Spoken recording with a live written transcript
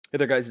Hey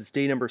there guys, it's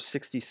day number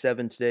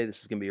 67 today. This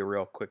is going to be a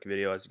real quick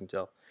video. As you can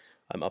tell,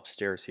 I'm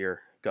upstairs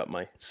here. Got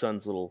my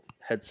son's little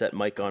headset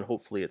mic on.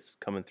 Hopefully it's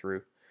coming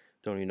through.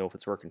 Don't even know if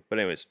it's working. But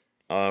anyways,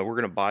 we're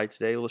going to buy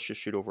today. Let's just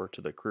shoot over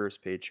to the careers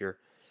page here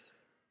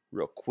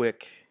real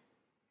quick.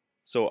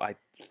 So I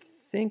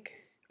think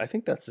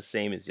that's the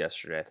same as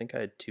yesterday. I think I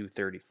had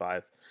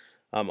 235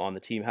 on the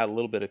team. Had a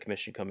little bit of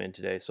commission come in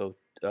today. So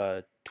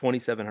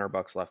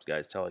 $2,700 left,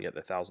 guys, till I get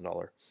the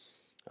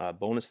 $1,000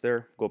 bonus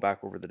there. Go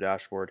back over the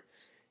dashboard.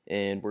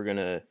 And we're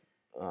gonna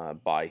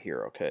buy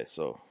here. Okay,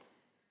 so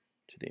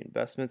to the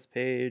investments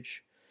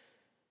page,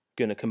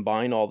 gonna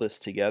combine all this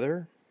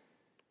together,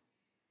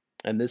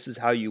 and this is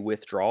how you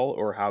withdraw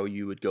or how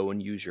you would go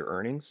and use your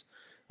earnings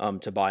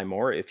to buy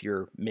more. If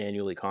you're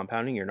manually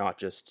compounding, you're not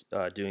just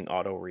doing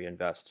auto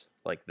reinvest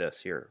like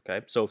this here.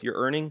 Okay, so if you're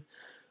earning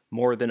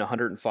more than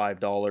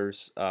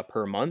 $105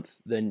 per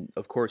month, then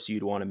of course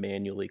you'd want to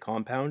manually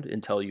compound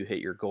until you hit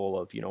your goal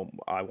of,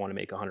 I want to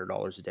make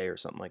 $100 a day or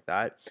something like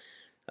that.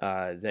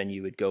 Then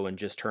you would go and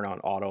just turn on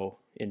auto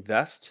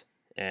invest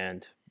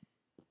and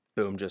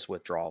boom, just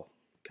withdrawal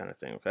kind of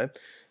thing. Okay,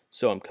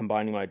 so I'm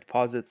combining my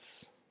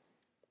deposits.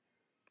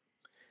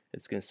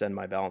 It's going to send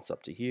my balance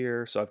up to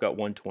here. So I've got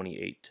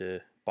 128 to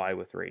buy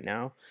with right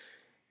now,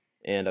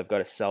 and I've got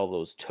to sell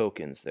those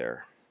tokens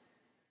there.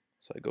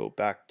 So I go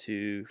back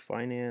to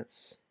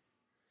finance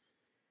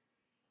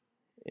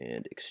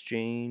and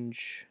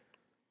exchange,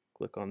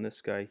 click on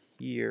this guy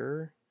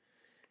here,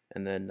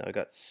 and then I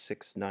got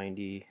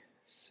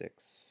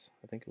 696,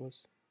 I think it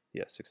was.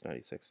 Yeah,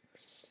 696.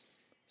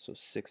 So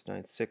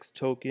 696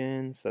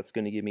 tokens. That's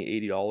going to give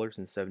me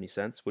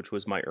 $80.70, which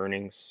was my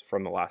earnings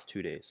from the last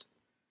 2 days.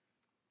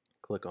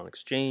 Click on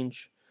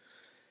exchange,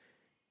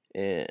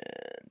 and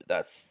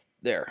that's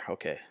there.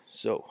 Okay,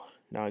 so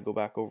now I go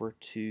back over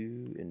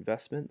to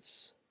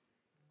investments,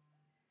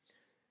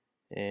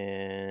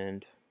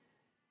 and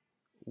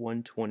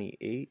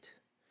 128.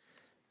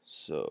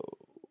 So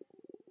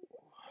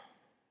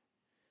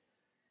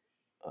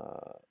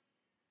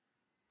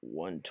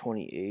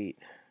 128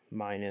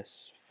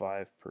 minus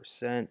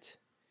 5%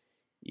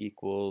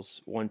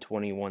 equals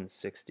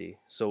 120,160.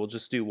 So we'll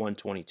just do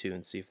 122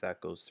 and see if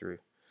that goes through.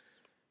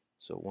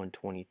 So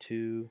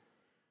 122,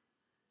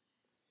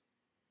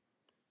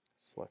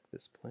 select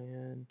this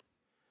plan,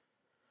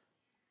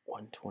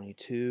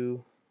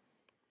 122,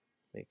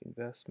 make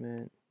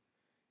investment.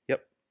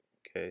 Yep.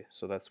 Okay,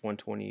 so that's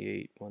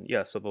 128.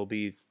 Yeah, so there'll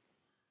be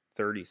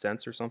 30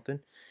 cents or something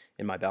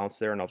in my balance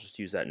there, and I'll just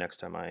use that next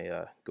time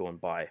I go and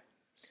buy.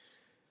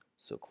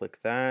 So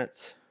click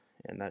that,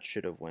 and that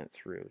should have went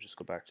through. Just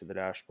go back to the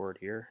dashboard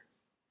here.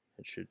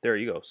 It should. There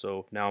you go.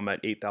 So now I'm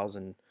at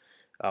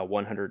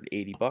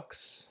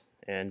 $8,180,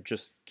 and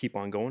just keep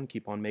on going,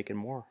 keep on making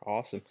more.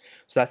 Awesome.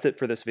 So that's it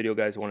for this video,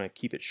 guys. I want to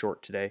keep it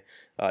short today.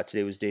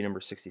 Today was day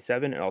number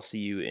 67, and I'll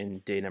see you in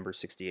day number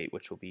 68,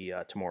 which will be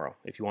tomorrow.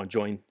 If you want to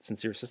join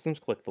Sincere Systems,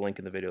 click the link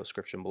in the video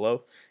description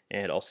below,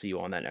 and I'll see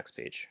you on that next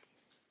page.